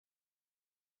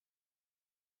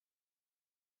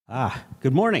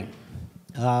Good morning.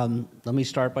 Let me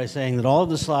start by saying that all of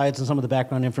the slides and some of the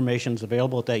background information is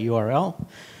available at that URL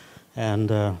and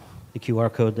the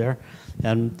QR code there.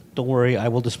 And don't worry, I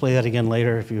will display that again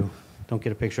later if you don't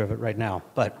get a picture of it right now.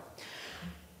 But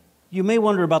you may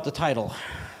wonder about the title.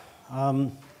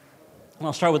 I'll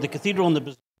start with the Cathedral and the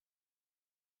Bazaar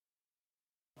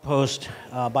post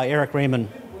by Eric Raymond,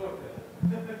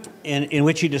 in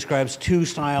which he describes two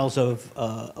styles of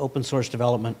open source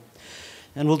development.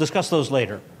 And we'll discuss those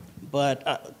later.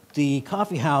 But the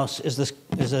coffee house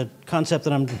is a concept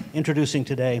that I'm introducing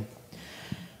today.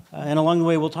 And along the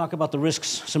way, we'll talk about the risks,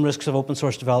 some risks of open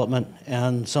source development,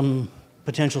 and some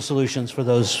potential solutions for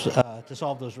those to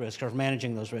solve those risks or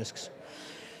managing those risks.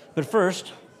 But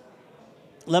first,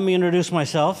 let me introduce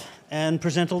myself and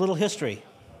present a little history.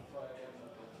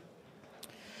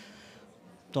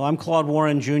 So I'm Claude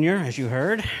Warren Jr., as you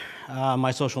heard.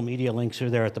 My social media links are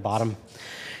there at the bottom.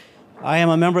 I am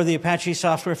a member of the Apache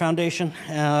Software Foundation.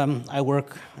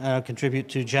 I contribute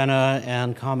to Jenna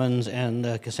and Commons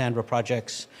and Cassandra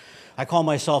projects. I call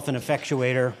myself an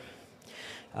effectuator.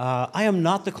 I am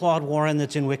not the Claude Warren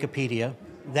that's in Wikipedia.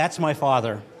 That's my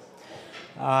father.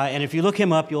 And if you look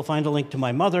him up, you'll find a link to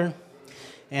my mother.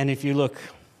 And if you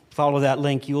follow that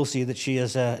link, you will see that she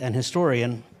is an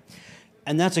historian.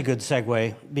 And that's a good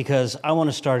segue, because I want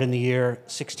to start in the year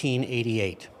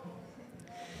 1688.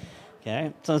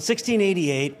 Okay, so in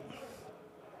 1688,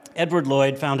 Edward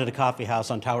Lloyd founded a coffee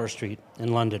house on Tower Street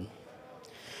in London.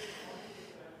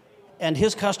 And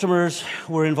his customers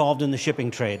were involved in the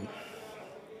shipping trade.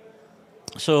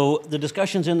 So the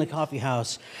discussions in the coffee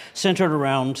house centered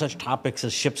around such topics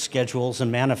as ship schedules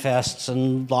and manifests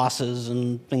and losses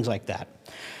and things like that.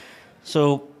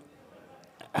 So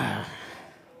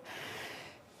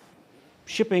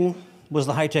shipping was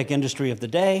the high-tech industry of the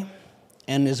day.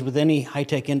 And as with any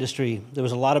high-tech industry, there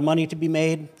was a lot of money to be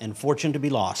made and fortune to be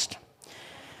lost.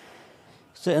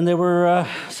 So, and there were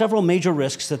several major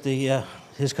risks that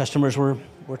his customers were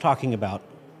talking about.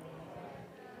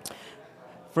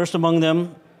 First among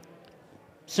them,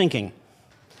 sinking.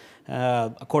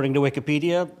 According to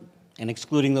Wikipedia, and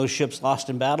excluding those ships lost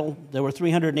in battle, there were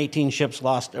 318 ships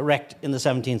wrecked in the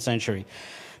 17th century.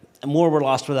 And more were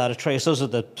lost without a trace. Those are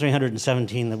the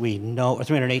 317 that we know, or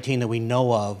 318 that we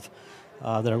know of.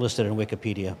 That are listed in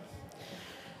Wikipedia.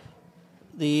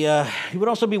 You would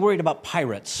also be worried about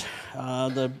pirates.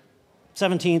 The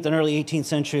 17th and early 18th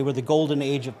century were the golden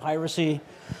age of piracy,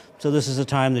 so this is a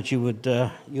time that you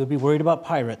would be worried about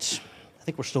pirates. I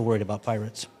think we're still worried about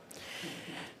pirates.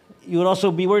 You would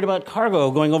also be worried about cargo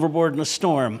going overboard in a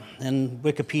storm, and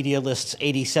Wikipedia lists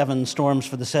 87 storms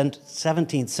for the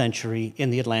 17th century in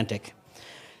the Atlantic.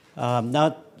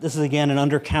 Now, this is, again, an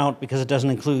undercount because it doesn't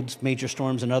include major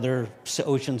storms in other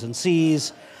oceans and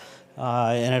seas.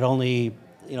 And it only,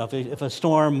 if a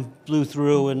storm blew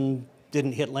through and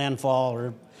didn't hit landfall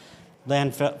or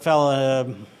hit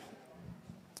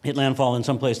landfall in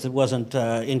some place that wasn't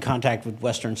in contact with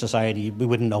Western society, we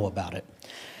wouldn't know about it.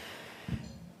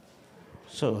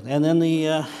 So, and then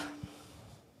the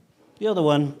other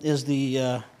one is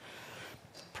the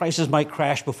prices might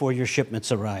crash before your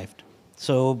shipments arrived.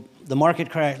 So the market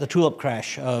crash, the tulip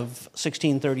crash of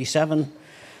 1637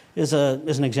 is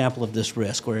an example of this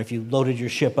risk, where if you loaded your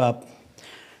ship up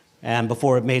and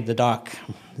before it made the dock,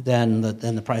 then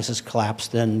the prices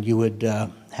collapsed, then you would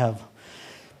have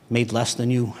made less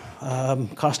than you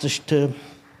cost to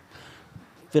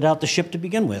fit out the ship to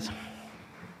begin with.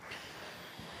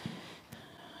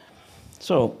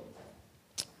 So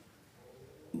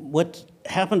what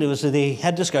happened was that they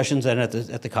had discussions then at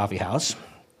the coffee house.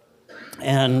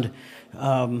 And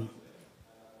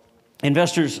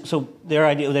investors, so their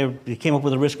idea, they came up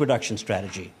with a risk reduction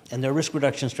strategy. And their risk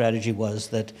reduction strategy was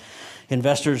that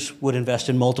investors would invest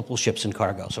in multiple ships and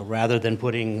cargo. So rather than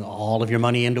putting all of your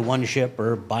money into one ship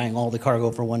or buying all the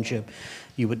cargo for one ship,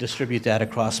 you would distribute that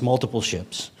across multiple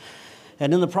ships.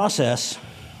 And in the process,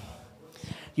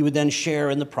 you would then share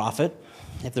in the profit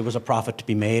if there was a profit to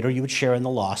be made, or you would share in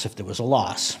the loss if there was a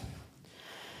loss.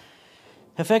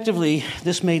 Effectively,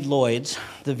 this made Lloyd's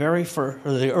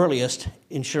the earliest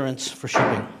insurance for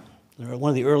shipping. They're one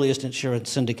of the earliest insurance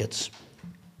syndicates.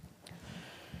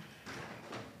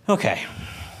 Okay.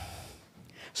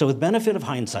 So with benefit of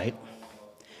hindsight,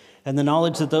 and the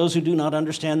knowledge that those who do not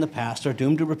understand the past are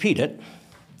doomed to repeat it,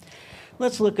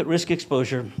 let's look at risk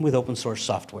exposure with open source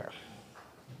software.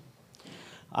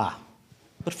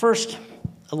 But first,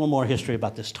 a little more history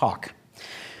about this talk.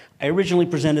 I originally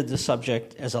presented this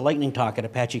subject as a lightning talk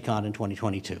at ApacheCon in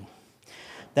 2022.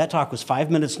 That talk was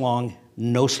 5 minutes long,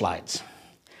 no slides.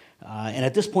 And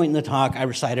at this point in the talk, I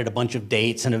recited a bunch of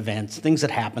dates and events, things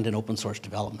that happened in open source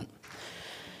development.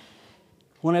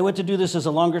 When I went to do this as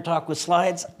a longer talk with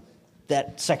slides,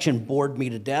 that section bored me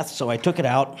to death, so I took it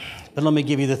out, but let me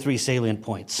give you the 3 salient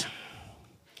points.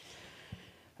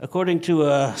 According to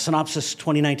a Synopsys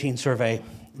 2019 survey,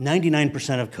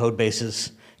 99% of code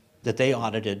bases that they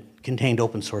audited contained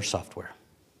open source software.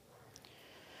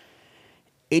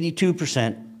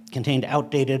 82% contained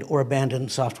outdated or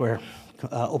abandoned software,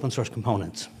 open source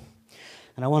components.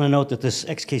 And I want to note that this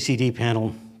XKCD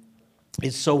panel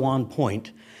is so on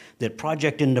point that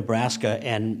project in Nebraska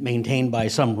and maintained by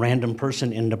some random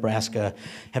person in Nebraska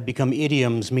have become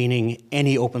idioms meaning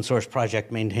any open source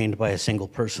project maintained by a single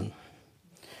person.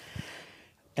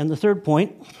 And the third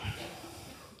point,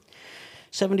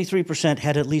 73%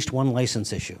 had at least one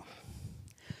license issue.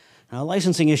 Now,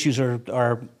 licensing issues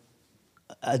are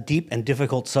a deep and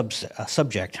difficult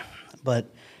subject, but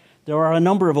there are a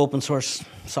number of open source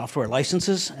software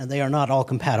licenses, and they are not all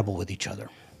compatible with each other.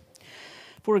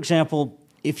 For example,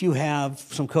 if you have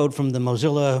some code from the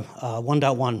Mozilla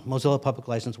 1.1, Mozilla Public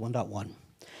License 1.1,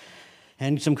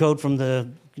 and some code from the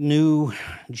new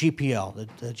GPL,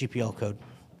 the GPL code,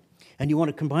 and you want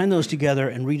to combine those together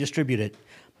and redistribute it,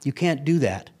 you can't do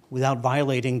that without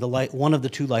violating one of the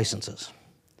 2 licenses.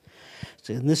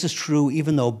 So, and this is true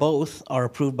even though both are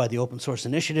approved by the Open Source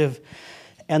Initiative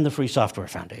and the Free Software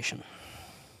Foundation.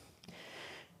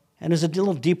 And as a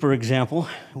little deeper example,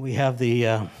 we have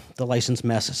the license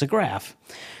mess as a graph.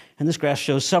 And this graph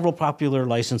shows several popular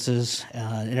licenses,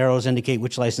 and arrows indicate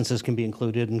which licenses can be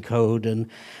included in code and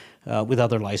with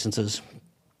other licenses.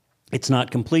 It's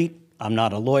not complete. I'm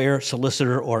not a lawyer,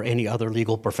 solicitor, or any other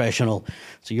legal professional,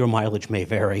 so your mileage may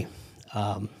vary.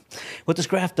 What this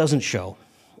graph doesn't show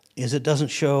is it doesn't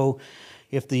show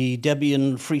if the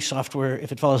Debian free software,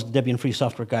 if it follows the Debian free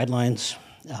software guidelines,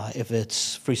 if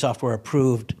it's free software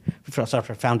approved, Free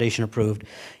Software Foundation approved,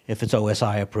 if it's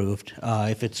OSI approved,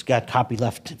 if it's got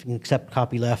copyleft, if you can accept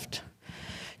copyleft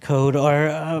code, or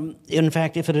in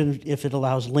fact, if it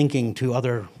allows linking to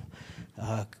other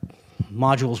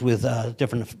modules with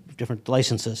different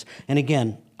licenses. And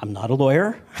again, I'm not a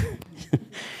lawyer.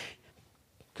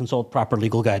 Consult proper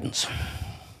legal guidance.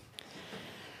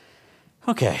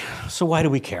 Okay, so why do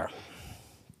we care?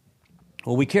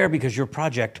 Well, we care because your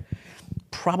project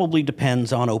probably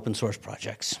depends on open source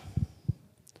projects.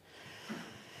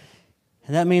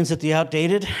 And that means that the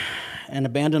outdated and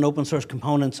abandoned open source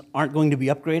components aren't going to be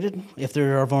upgraded if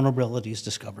there are vulnerabilities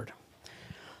discovered.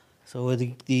 So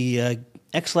the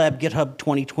XLab GitHub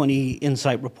 2020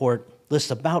 Insight Report lists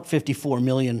about 54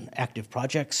 million active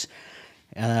projects.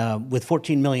 With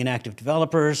 14 million active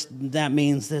developers, that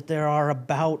means that there are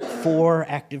about 4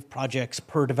 active projects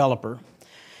per developer.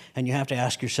 And you have to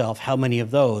ask yourself how many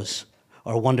of those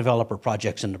are one developer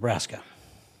projects in Nebraska.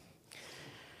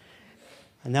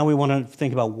 And now we want to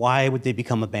think about why would they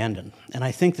become abandoned. And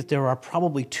I think that there are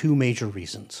probably 2 major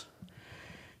reasons.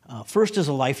 First is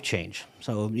a life change.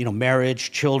 So,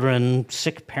 marriage, children,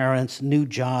 sick parents, new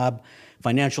job,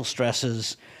 financial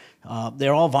stresses.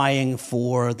 They're all vying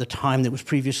for the time that was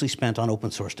previously spent on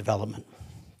open source development.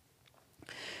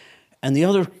 And the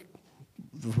other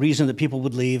reason that people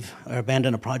would leave or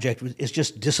abandon a project is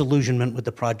just disillusionment with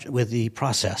the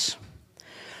process.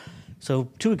 So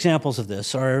 2 examples of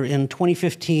this are in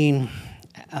 2015,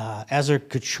 Azar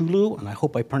Kachulu, and I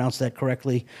hope I pronounced that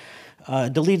correctly,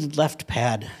 deleted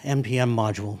LeftPad NPM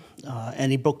module,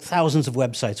 and he broke thousands of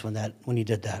websites when he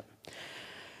did that.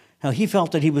 Now, he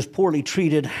felt that he was poorly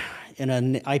treated in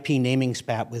an IP naming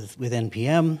spat with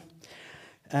NPM,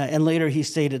 and later he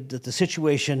stated that the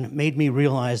situation made me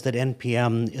realize that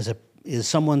NPM is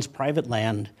someone's private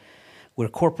land where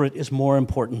corporate is more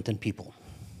important than people.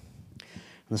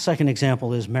 And the second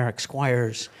example is Marek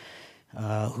Squires,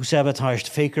 who sabotaged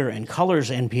Faker and Color's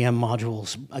NPM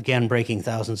modules, again breaking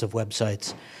thousands of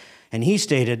websites. And he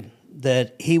stated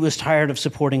that he was tired of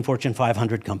supporting Fortune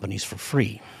 500 companies for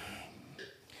free.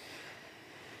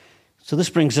 So this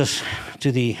brings us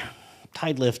to the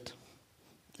Tidelift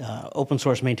open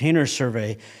source maintainers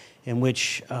survey, in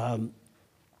which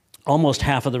almost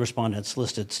half of the respondents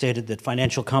listed stated that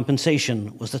financial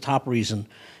compensation was the top reason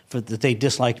that they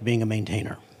disliked being a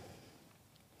maintainer.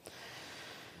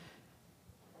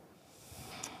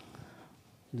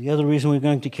 The other reason we're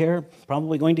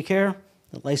probably going to care,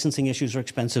 that licensing issues are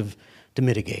expensive to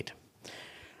mitigate.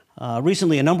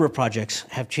 Recently, a number of projects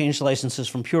have changed licenses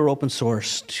from pure open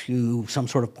source to some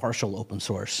sort of partial open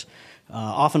source,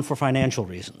 often for financial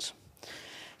reasons.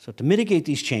 So to mitigate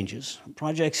these changes,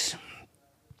 projects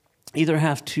either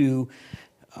have to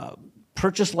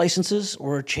purchase licenses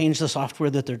or change the software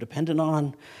that they're dependent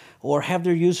on, or have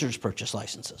their users purchase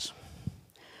licenses.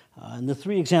 And the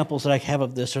three examples that I have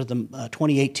of this are the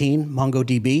 2018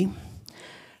 MongoDB,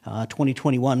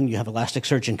 2021 you have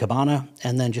Elasticsearch and Kibana,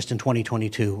 and then just in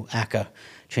 2022 Akka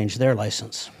changed their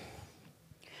license.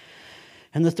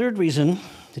 And the third reason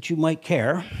that you might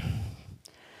care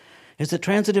is that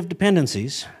transitive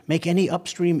dependencies make any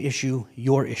upstream issue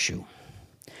your issue.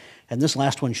 And this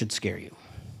last one should scare you.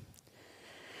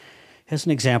 As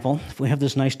an example, if we have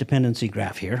this nice dependency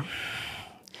graph here,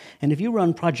 and if you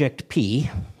run project P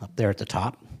up there at the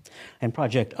top, and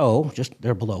project O, just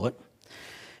there below it,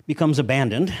 becomes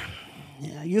abandoned,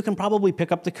 you can probably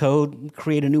pick up the code,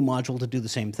 create a new module to do the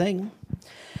same thing,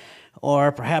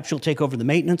 or perhaps you'll take over the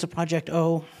maintenance of project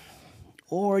O,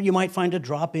 or you might find a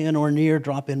drop-in or near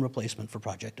drop-in replacement for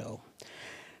project O.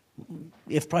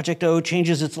 If project O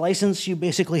changes its license, you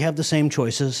basically have the same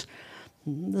choices.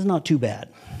 It's not too bad.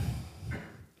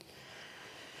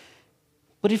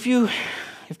 But if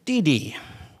DD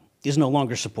is no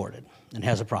longer supported and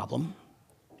has a problem,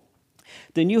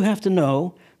 then you have to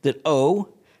know that O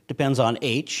depends on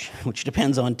H, which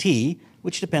depends on T,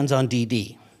 which depends on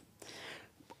DD,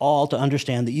 all to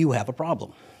understand that you have a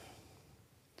problem.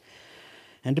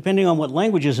 And depending on what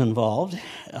language is involved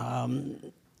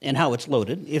and how it's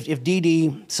loaded, if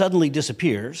DD suddenly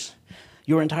disappears,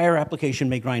 your entire application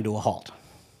may grind to a halt.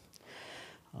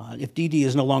 If DD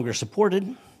is no longer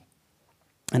supported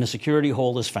and a security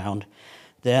hole is found,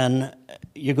 then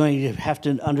you're going to have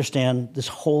to understand this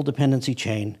whole dependency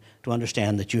chain to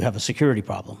understand that you have a security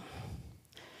problem.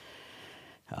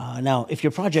 Now, if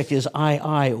your project is II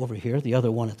over here, the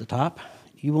other one at the top,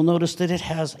 you will notice that it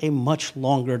has a much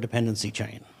longer dependency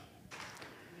chain.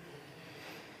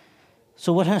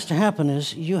 So what has to happen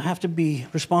is you have to be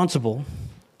responsible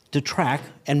to track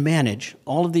and manage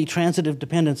all of the transitive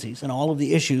dependencies and all of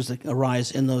the issues that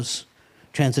arise in those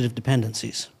transitive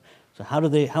dependencies. So how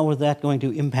is that going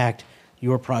to impact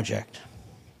your project?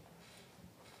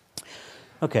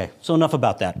 Okay, so enough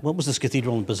about that. What was this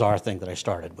Cathedral and Bazaar thing that I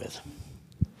started with?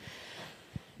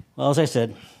 Well, as I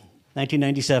said,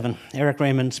 1997, Eric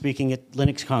Raymond, speaking at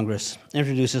Linux Congress,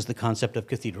 introduces the concept of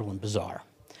Cathedral and Bazaar.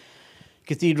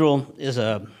 Cathedral is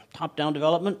a top-down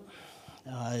development.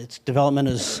 Its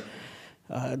development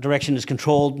direction is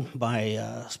controlled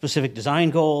by specific design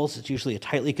goals. It's usually a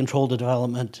tightly controlled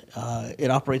development. It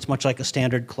operates much like a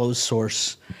standard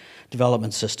closed-source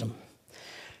development system.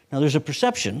 Now, there's a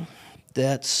perception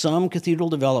that some Cathedral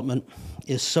development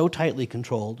is so tightly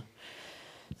controlled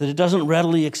that it doesn't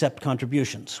readily accept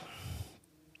contributions.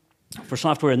 For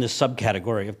software in this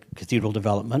subcategory of Cathedral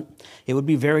development, it would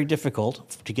be very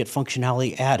difficult to get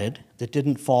functionality added that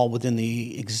didn't fall within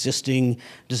the existing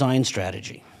design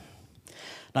strategy.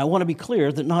 Now, I want to be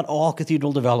clear that not all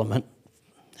Cathedral development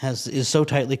is so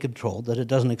tightly controlled that it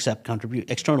doesn't accept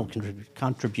external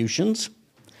contributions,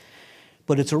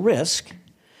 but it's a risk.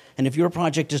 And if your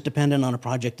project is dependent on a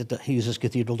project that uses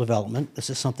Cathedral development, this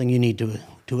is something you need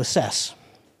to assess.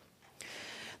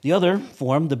 The other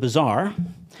form, the Bazaar,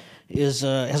 has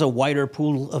a wider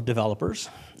pool of developers,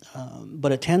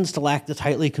 but it tends to lack the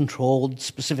tightly controlled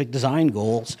specific design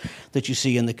goals that you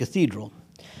see in the Cathedral.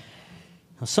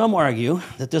 Now, some argue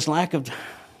that this lack of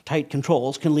tight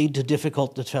controls can lead to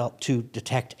difficult to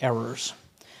detect errors.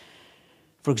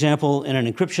 For example, in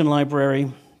an encryption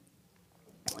library,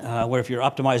 where if you're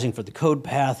optimizing for the code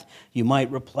path, you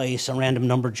might replace a random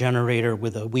number generator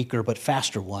with a weaker but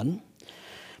faster one.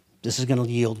 This is going to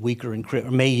yield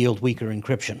may yield weaker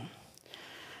encryption.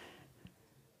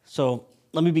 So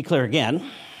let me be clear again.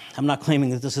 I'm not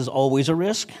claiming that this is always a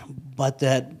risk, but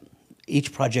that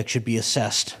each project should be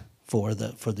assessed for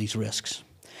these risks.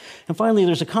 And finally,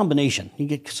 there's a combination. You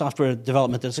get software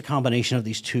development that's a combination of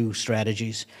these two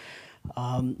strategies.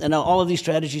 And now all of these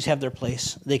strategies have their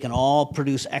place. They can all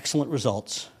produce excellent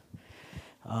results.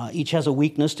 Each has a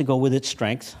weakness to go with its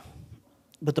strength.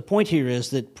 But the point here is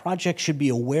that projects should be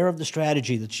aware of the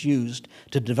strategy that's used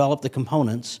to develop the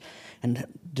components and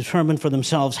determine for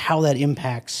themselves how that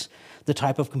impacts the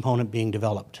type of component being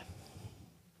developed.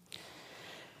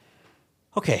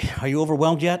 Okay, are you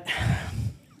overwhelmed yet?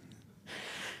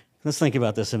 Let's think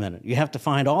about this a minute. You have to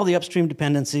find all the upstream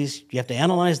dependencies. You have to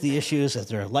analyze the issues. Is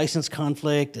there a license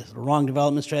conflict? Is the wrong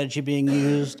development strategy being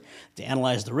used? To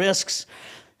analyze the risks.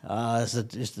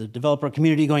 Is the developer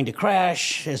community going to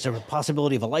crash? Is there a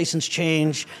possibility of a license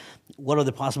change? What are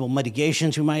the possible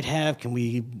mitigations we might have? Can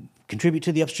we contribute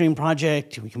to the upstream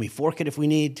project? Can we fork it if we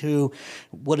need to?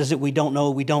 What is it we don't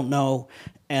know?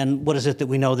 And what is it that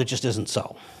we know that just isn't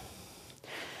so?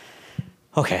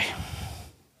 Okay,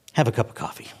 have a cup of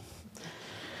coffee.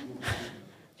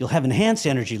 You'll have enhanced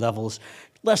energy levels,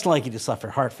 less likely to suffer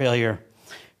heart failure,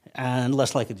 and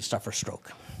less likely to suffer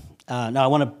stroke. Now, I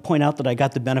want to point out that I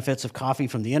got the benefits of coffee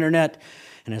from the internet,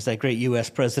 and as that great US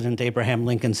President Abraham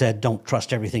Lincoln said, don't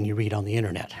trust everything you read on the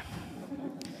internet.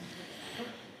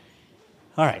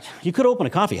 All right, you could open a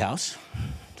coffee house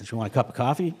if you want a cup of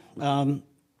coffee.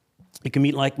 You can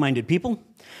meet like-minded people.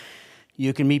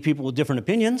 You can meet people with different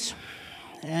opinions,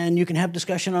 and you can have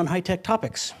discussion on high-tech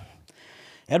topics.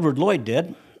 Edward Lloyd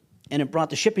did, and it brought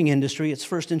the shipping industry its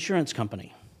first insurance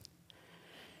company.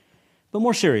 But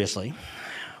more seriously,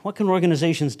 what can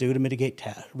organizations do to mitigate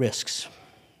risks?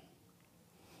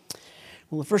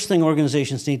 Well, the first thing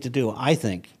organizations need to do, I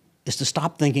think, is to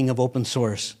stop thinking of open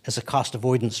source as a cost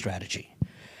avoidance strategy.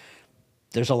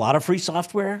 There's a lot of free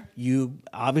software.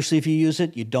 Obviously, if you use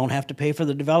it, you don't have to pay for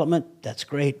the development. That's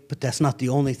great, but that's not the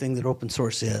only thing that open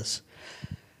source is.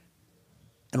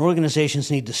 And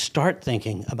organizations need to start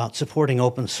thinking about supporting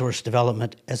open source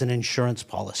development as an insurance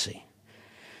policy.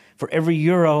 For every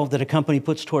euro that a company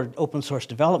puts toward open source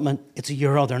development, it's a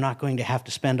euro they're not going to have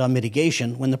to spend on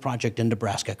mitigation when the project in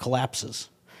Nebraska collapses.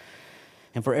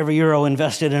 And for every euro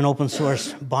invested in open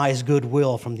source buys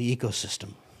goodwill from the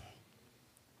ecosystem.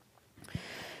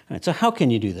 All right, so how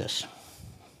can you do this?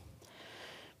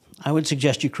 I would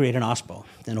suggest you create an OSPO,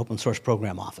 an open source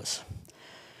program office.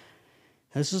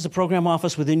 This is a program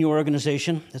office within your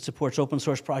organization that supports open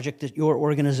source project that your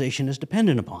organization is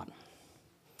dependent upon.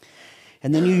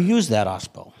 And then you use that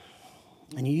OSPO.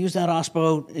 And you use that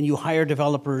OSPO and you hire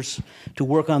developers to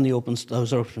work on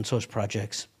those open source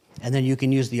projects. And then you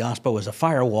can use the OSPO as a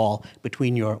firewall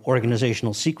between your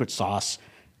organizational secret sauce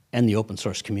and the open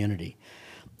source community.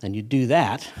 And you do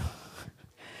that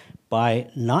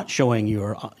by not showing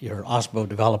your OSPO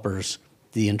developers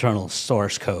the internal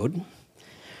source code,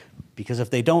 because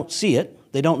if they don't see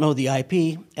it, they don't know the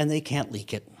IP, and they can't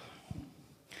leak it.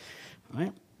 All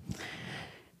right?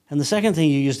 And the second thing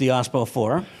you use the OSPO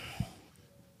for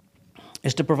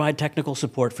is to provide technical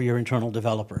support for your internal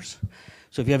developers.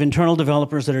 So if you have internal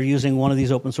developers that are using one of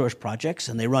these open source projects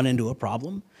and they run into a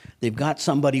problem, they've got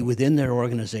somebody within their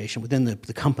organization, within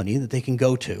the company that they can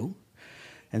go to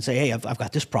and say, hey, I've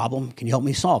got this problem, can you help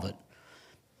me solve it?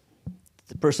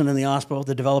 The person in the OSPO,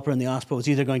 the developer in the OSPO is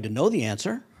either going to know the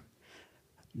answer,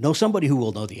 know somebody who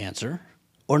will know the answer,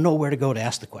 or know where to go to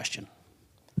ask the question.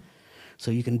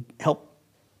 So you can help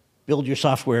build your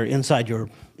software inside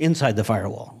the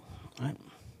firewall. Right?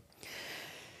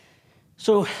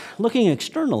 So looking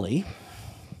externally,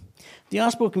 the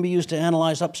OSPO can be used to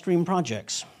analyze upstream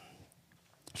projects.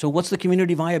 So what's the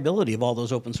community viability of all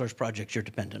those open source projects you're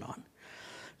dependent on?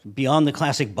 Beyond the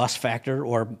classic bus factor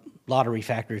or lottery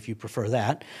factor, if you prefer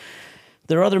that,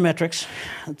 there are other metrics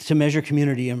to measure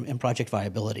community and project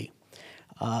viability.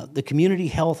 The Community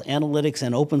Health Analytics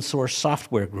and Open Source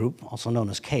Software Group, also known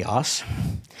as CHAOSS,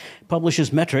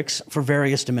 publishes metrics for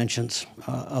various dimensions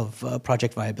of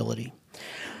project viability.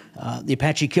 The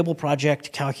Apache Kibble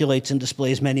project calculates and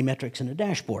displays many metrics in a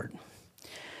dashboard.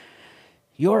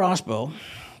 Your OSPO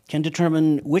can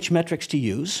determine which metrics to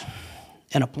use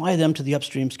and apply them to the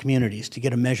upstream's communities to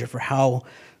get a measure for how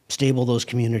stable those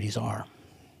communities are.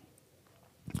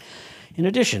 In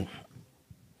addition,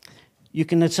 you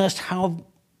can assess how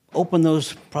open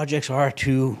those projects are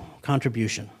to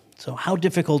contribution. So how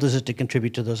difficult is it to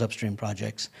contribute to those upstream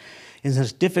projects? Is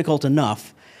it difficult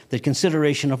enough that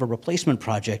consideration of a replacement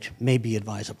project may be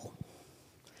advisable?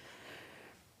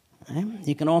 Okay.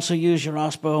 You can also use your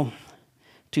OSPO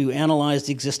to analyze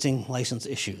the existing license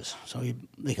issues. So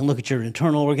they can look at your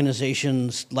internal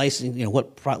organization's license,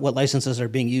 what licenses are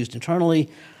being used internally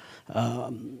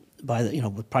by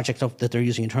the projects that they're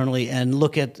using internally, and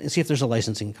see if there's a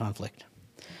licensing conflict.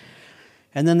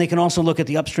 And then they can also look at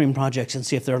the upstream projects and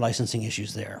see if there are licensing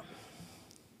issues there.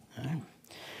 Okay.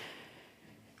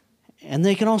 And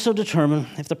they can also determine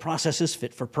if the process is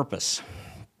fit for purpose.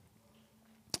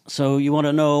 So you want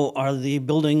to know,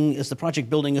 is the project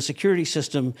building a security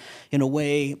system in a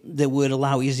way that would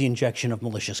allow easy injection of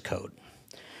malicious code?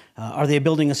 Are they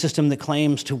building a system that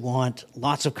claims to want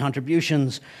lots of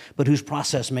contributions, but whose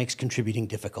process makes contributing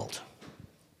difficult?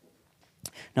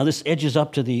 Now this edges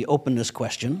up to the openness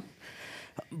question,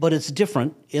 but it's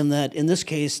different in that in this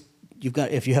case,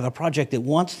 if you have a project that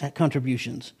wants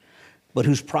contributions, but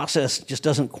whose process just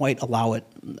doesn't quite allow it,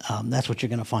 that's what you're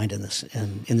going to find in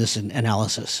this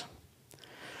analysis.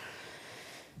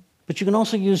 But you can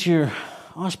also use your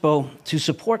OSPO to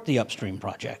support the upstream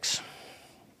projects.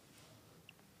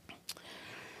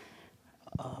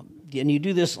 And you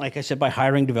do this, like I said, by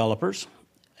hiring developers,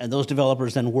 and those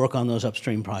developers then work on those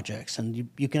upstream projects. And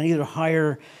you can either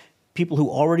hire people who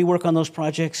already work on those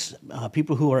projects,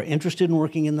 people who are interested in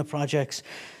working in the projects,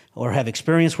 or have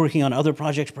experience working on other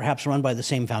projects perhaps run by the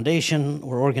same foundation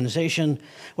or organization,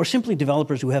 or simply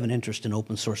developers who have an interest in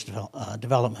open source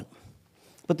development.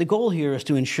 But the goal here is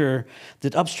to ensure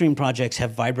that upstream projects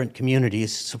have vibrant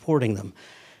communities supporting them.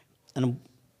 And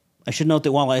I should note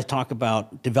that while I talk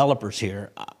about developers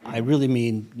here, I really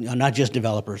mean not just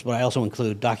developers, but I also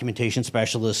include documentation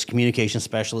specialists, communication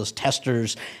specialists,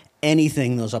 testers,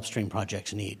 anything those upstream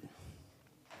projects need.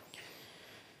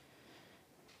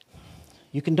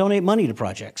 You can donate money to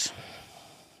projects.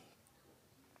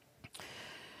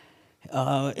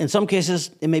 In some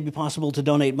cases, it may be possible to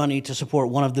donate money to support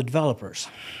one of the developers.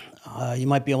 You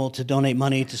might be able to donate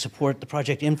money to support the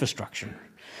project infrastructure,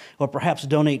 or perhaps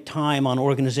donate time on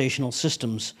organizational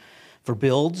systems for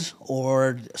builds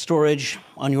or storage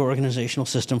on your organizational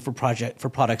system for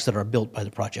products that are built by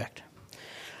the project.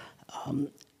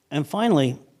 And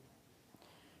finally,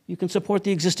 you can support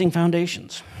the existing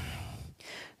foundations.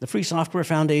 The Free Software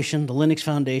Foundation, the Linux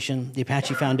Foundation, the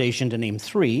Apache Foundation, to name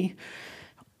 3,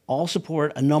 all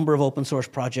support a number of open source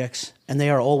projects, and they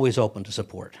are always open to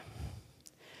support.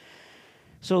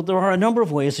 So there are a number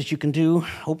of ways that you can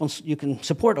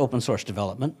support open source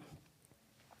development.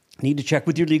 You need to check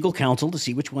with your legal counsel to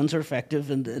see which ones are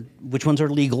effective and which ones are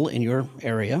legal in your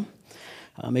area.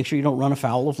 Make sure you don't run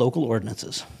afoul of local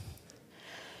ordinances.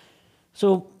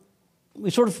 So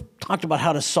we sort of talked about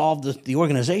how to solve the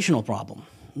organizational problem,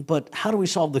 but how do we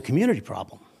solve the community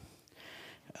problem?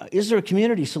 Is there a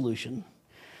community solution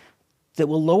that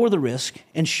will lower the risk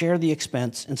and share the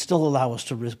expense and still allow us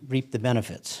to reap the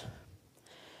benefits?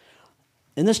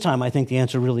 And this time, I think the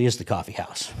answer really is the coffee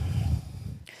house.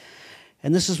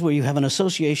 And this is where you have an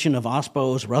association of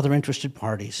OSPOs or other interested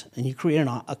parties, and you create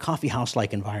a coffee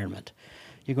house-like environment.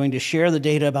 You're going to share the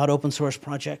data about open source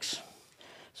projects.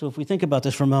 So if we think about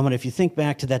this for a moment, if you think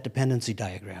back to that dependency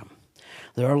diagram,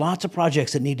 there are lots of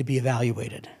projects that need to be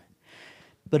evaluated.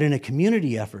 But in a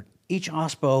community effort, each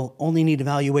OSPO only need to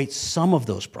evaluate some of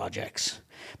those projects,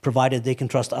 provided they can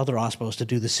trust other OSPOs to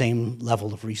do the same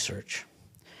level of research.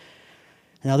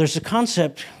 Now, there's a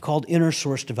concept called inner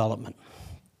source development.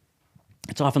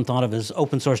 It's often thought of as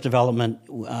open source development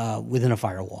within a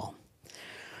firewall.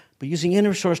 But using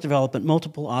inner source development,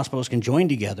 multiple OSPOs can join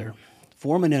together,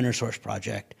 form an inner source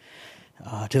project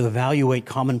to evaluate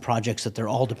common projects that they're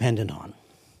all dependent on.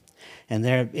 And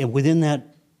within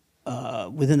that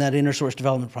inner source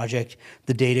development project,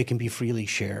 the data can be freely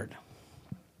shared.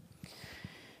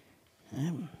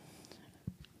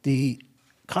 The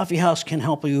coffee house can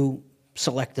help you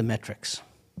select the metrics.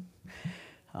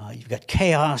 You've got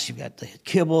Chaos, you've got the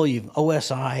Kibble, you've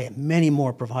OSI, and many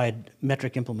more provide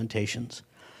metric implementations.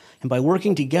 And by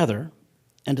working together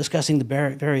and discussing the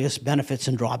various benefits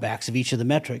and drawbacks of each of the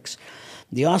metrics,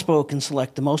 the OSPO can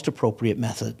select the most appropriate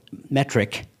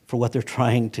metric for what they're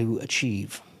trying to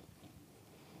achieve.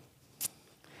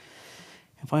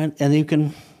 And you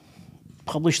can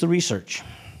publish the research.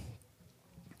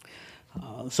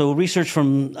 So research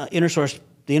from the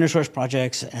inner source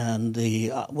projects and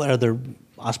what other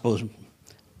OSPOs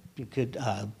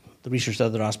the research that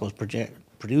other OSPOs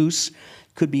produce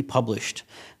could be published.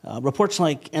 Reports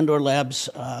like Endor Lab's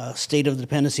State of the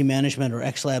Dependency Management or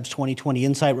XLab's 2020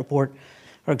 Insight Report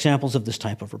are examples of this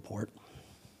type of report.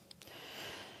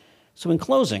 So in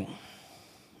closing,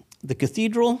 the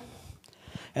Cathedral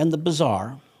and the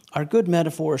Bazaar are good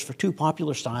metaphors for 2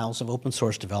 popular styles of open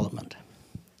source development.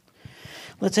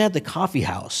 Let's add the coffee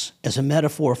house as a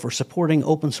metaphor for supporting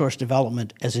open source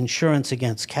development as insurance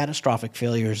against catastrophic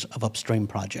failures of upstream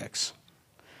projects.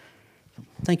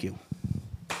 Thank you.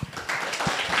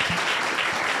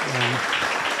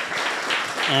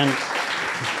 And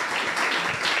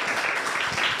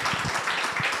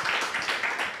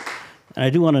I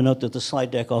do want to note that the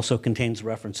slide deck also contains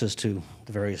references to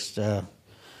the various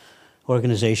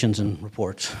organizations and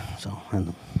reports.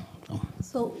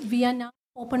 So we are now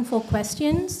open for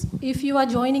questions. If you are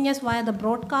joining us via the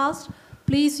broadcast,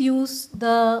 please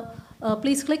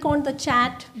please click on the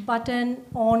chat button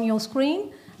on your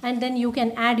screen, and then you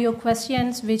can add your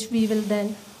questions, which we will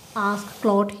then ask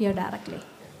Claude here directly.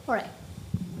 All right.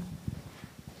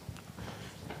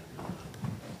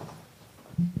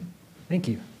 Thank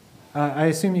you. I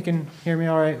assume you can hear me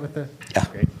all right with the... Yeah.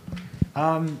 Great.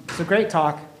 So great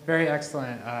talk, very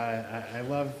excellent. I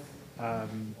love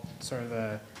sort of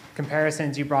the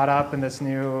comparisons you brought up in this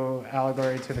new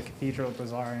allegory to the Cathedral,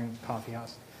 Bazaar, and Coffee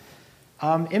House.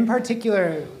 In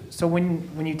particular, so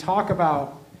when you talk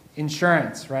about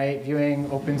insurance, right, viewing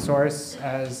open source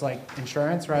as like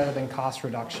insurance rather than cost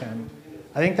reduction,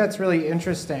 I think that's really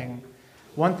interesting.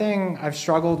 One thing I've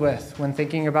struggled with when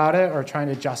thinking about it or trying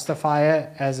to justify it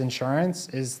as insurance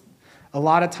is a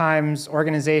lot of times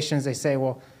organizations, they say,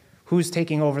 well, who's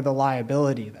taking over the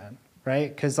liability then,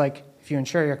 right? Because like if you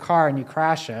insure your car and you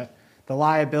crash it, the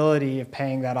liability of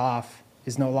paying that off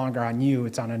is no longer on you,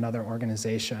 it's on another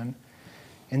organization.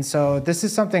 And so this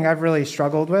is something I've really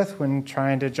struggled with when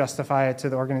trying to justify it to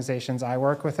the organizations I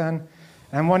work within.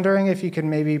 And I'm wondering if you could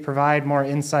maybe provide more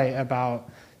insight about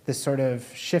this sort of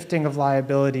shifting of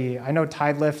liability. I know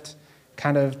Tidelift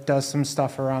kind of does some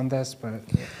stuff around this, but I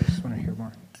just want to hear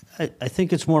more. I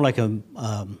think it's more like a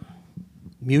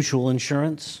mutual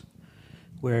insurance,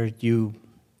 where you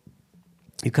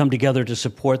come together to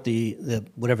support the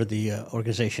whatever the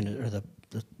organization is, or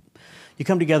you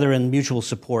come together in mutual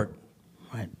support,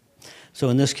 right? So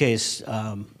in this case,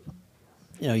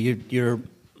 you're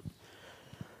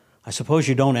I suppose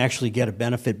you don't actually get a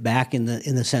benefit back in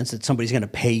the sense that somebody's going to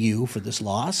pay you for this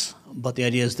loss, but the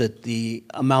idea is that the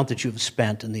amount that you've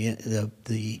spent and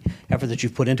the effort that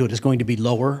you've put into it is going to be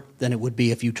lower than it would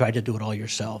be if you tried to do it all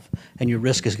yourself, and your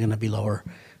risk is going to be lower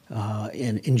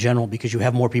in general because you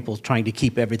have more people trying to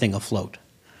keep everything afloat.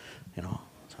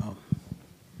 So.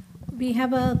 We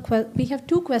have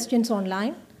two questions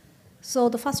online. So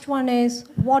the first one is,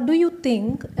 what do you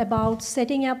think about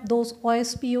setting up those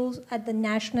OSPOs at the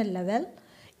national level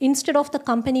instead of the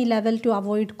company level to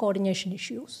avoid coordination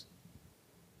issues?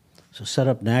 So set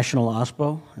up national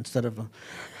OSPO instead of...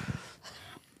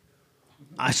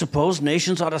 I suppose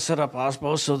nations ought to set up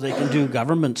OSPOs so they can do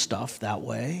government stuff that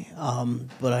way.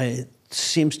 But it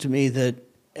seems to me that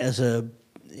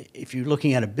if you're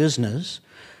looking at a business,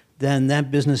 then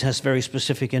that business has very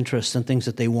specific interests and things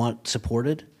that they want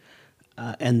supported.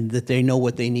 And that they know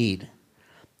what they need.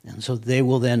 And so they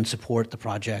will then support the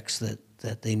projects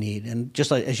that they need. And just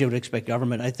like as you would expect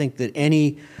government, I think that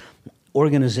any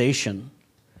organization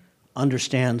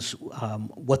understands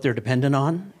what they're dependent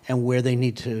on and where they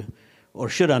need to, or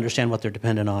should understand what they're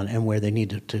dependent on and where they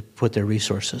need to put their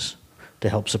resources to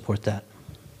help support that.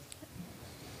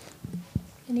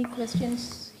 Any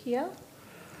questions here?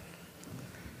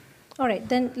 All right,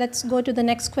 then let's go to the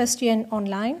next question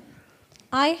online.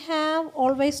 I have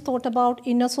always thought about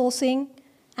inner sourcing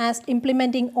as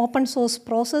implementing open source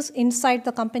process inside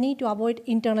the company to avoid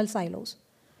internal silos.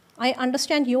 I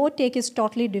understand your take is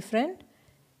totally different.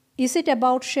 Is it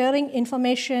about sharing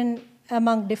information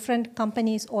among different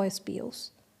companies or OSPOs?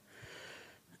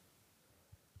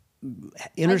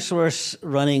 Inner source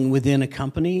running within a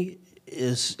company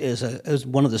is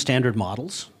one of the standard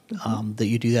models. That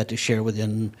you do that to share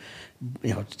within,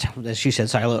 as she said,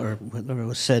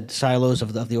 silos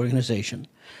of the organization.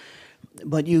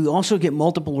 But you also get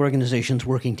multiple organizations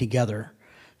working together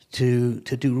to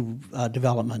do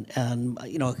development. And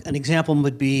an example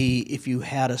would be if you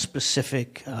had a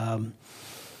specific,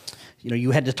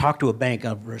 you had to talk to a bank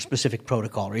over a specific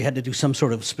protocol, or you had to do some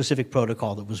sort of specific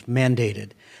protocol that was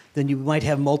mandated. Then you might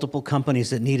have multiple companies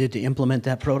that needed to implement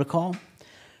that protocol.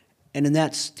 And in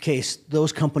that case,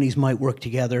 those companies might work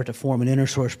together to form an inner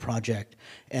source project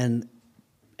and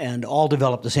all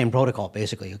develop the same protocol,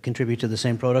 basically. You contribute to the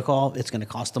same protocol, it's going to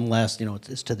cost them less,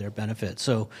 it's to their benefit.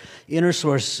 So inner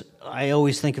source, I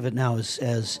always think of it now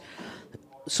as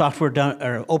software done,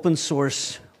 or open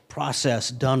source process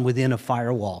done within a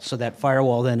firewall. So that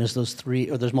firewall then is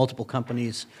those multiple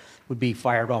companies would be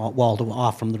walled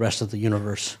off from the rest of the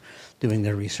universe doing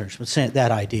their research. But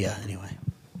that idea, anyway.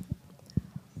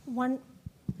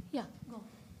 Yeah, go.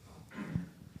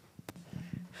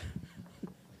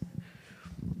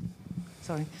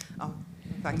 Sorry. Oh,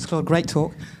 thanks, Claude. Great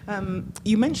talk.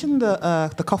 You mentioned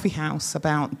the coffee house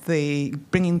about the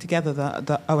bringing together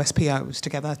the OSPOs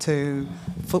together to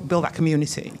build that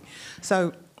community.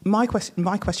 So my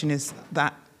question is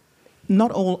that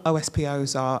not all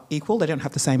OSPOs are equal. They don't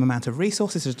have the same amount of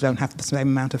resources. They don't have the same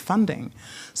amount of funding.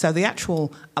 So the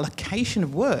actual allocation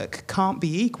of work can't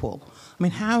be equal. I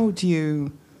mean, how do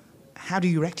you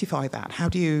rectify that? How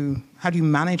do you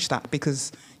manage that?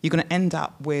 Because you're going to end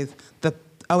up with the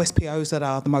OSPOs that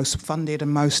are the most funded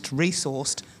and most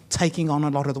resourced taking on a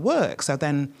lot of the work. So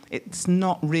then it's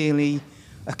not really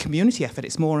a community effort.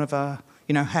 It's more of a,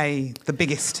 hey, the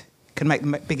biggest can make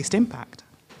the biggest impact.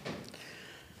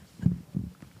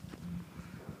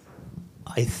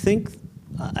 I think,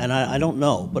 and I don't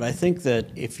know, but I think that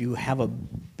if you have a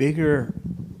bigger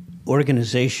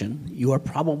organization, you are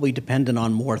probably dependent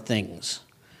on more things.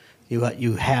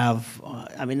 You have,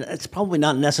 it's probably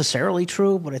not necessarily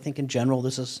true, but I think in general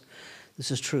this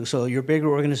is true. So your bigger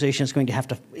organization is going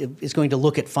to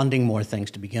look at funding more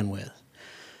things to begin with.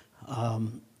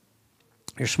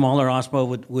 Your smaller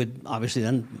OSPO would obviously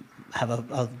then have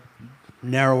a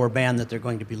narrower band that they're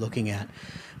going to be looking at.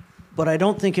 But I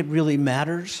don't think it really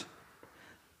matters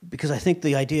because I think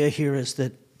the idea here is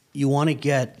that you want to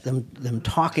get them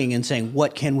talking and saying,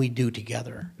 what can we do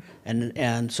together?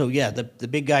 And so, yeah, the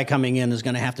big guy coming in is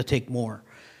going to have to take more,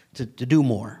 to do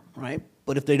more, right?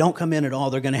 But if they don't come in at all,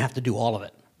 they're going to have to do all of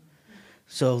it.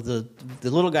 So the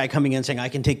little guy coming in saying, I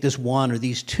can take this one or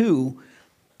these two,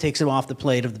 takes him off the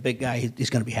plate of the big guy. He's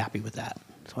going to be happy with that.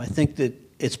 So I think that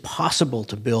it's possible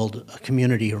to build a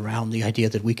community around the idea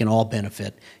that we can all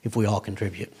benefit if we all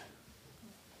contribute.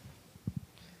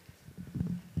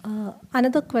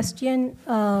 Another question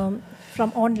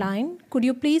from online. Could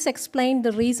you please explain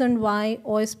the reason why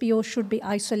OSPO should be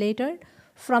isolated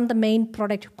from the main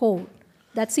product code?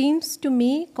 That seems to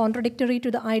me contradictory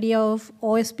to the idea of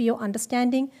OSPO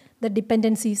understanding the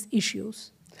dependencies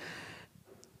issues.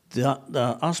 The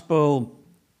OSPO,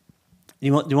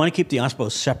 you want to keep the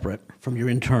OSPO separate from your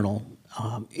internal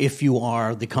if you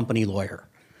are the company lawyer.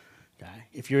 Okay?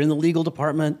 If you're in the legal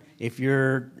department, if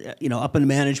you're up in the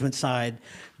management side,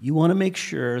 you want to make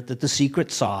sure that the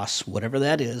secret sauce, whatever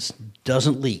that is,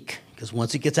 doesn't leak. Because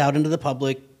once it gets out into the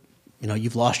public,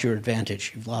 you've lost your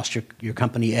advantage. You've lost your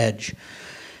company edge.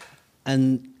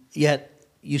 And yet,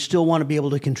 you still want to be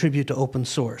able to contribute to open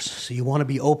source. So you want to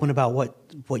be open about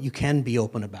what you can be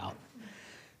open about.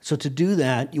 So to do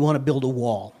that, you want to build a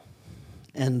wall.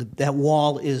 And that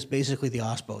wall is basically the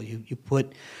OSPO. You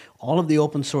put all of the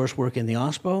open source work in the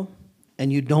OSPO,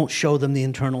 and you don't show them the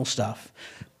internal stuff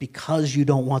because you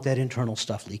don't want that internal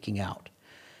stuff leaking out.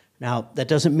 Now, that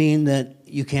doesn't mean that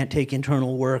you can't take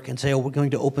internal work and say, oh, we're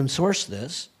going to open source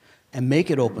this and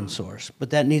make it open source, but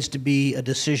that needs to be a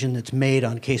decision that's made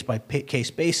on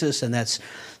case-by-case basis, and that's,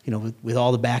 with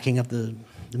all the backing of the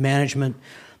management,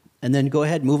 and then go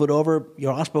ahead, move it over.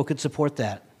 Your OSPO could support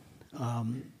that.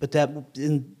 But that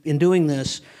in doing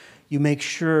this, you make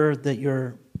sure that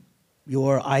your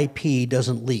IP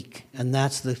doesn't leak, and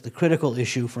that's the critical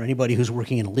issue for anybody who's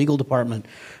working in a legal department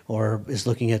or is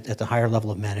looking at the higher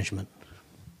level of management.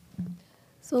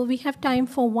 So we have time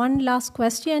for one last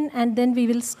question, and then we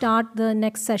will start the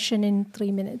next session in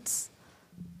 3 minutes.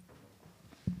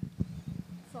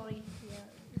 Sorry.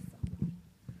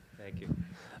 Thank you.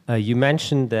 You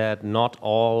mentioned that not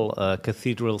all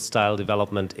cathedral-style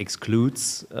development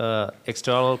excludes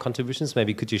external contributions.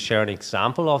 Maybe could you share an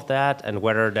example of that and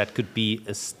whether that could be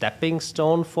a stepping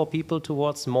stone for people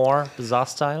towards more Bazaar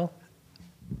style?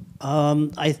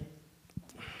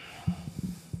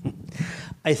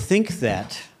 I think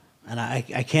that, and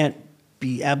I can't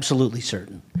be absolutely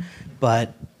certain,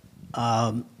 but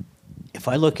if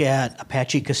I look at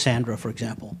Apache Cassandra, for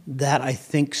example, that I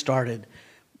think started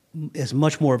as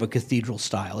much more of a cathedral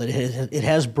style. It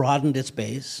has broadened its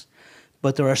base,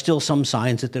 but there are still some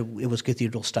signs that it was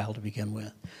cathedral style to begin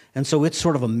with. And so it's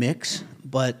sort of a mix,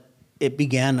 but it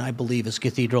began, I believe, as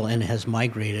cathedral and has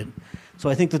migrated. So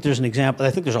I think that there's an example.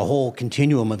 I think there's a whole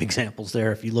continuum of examples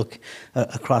there if you look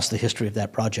across the history of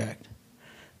that project.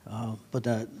 But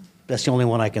that's the only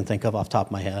one I can think of off the top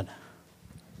of my head.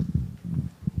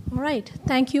 All right.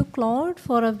 Thank you, Claude,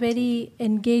 for a very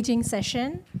engaging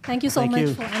session. Thank you so much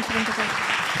for answering the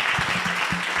question.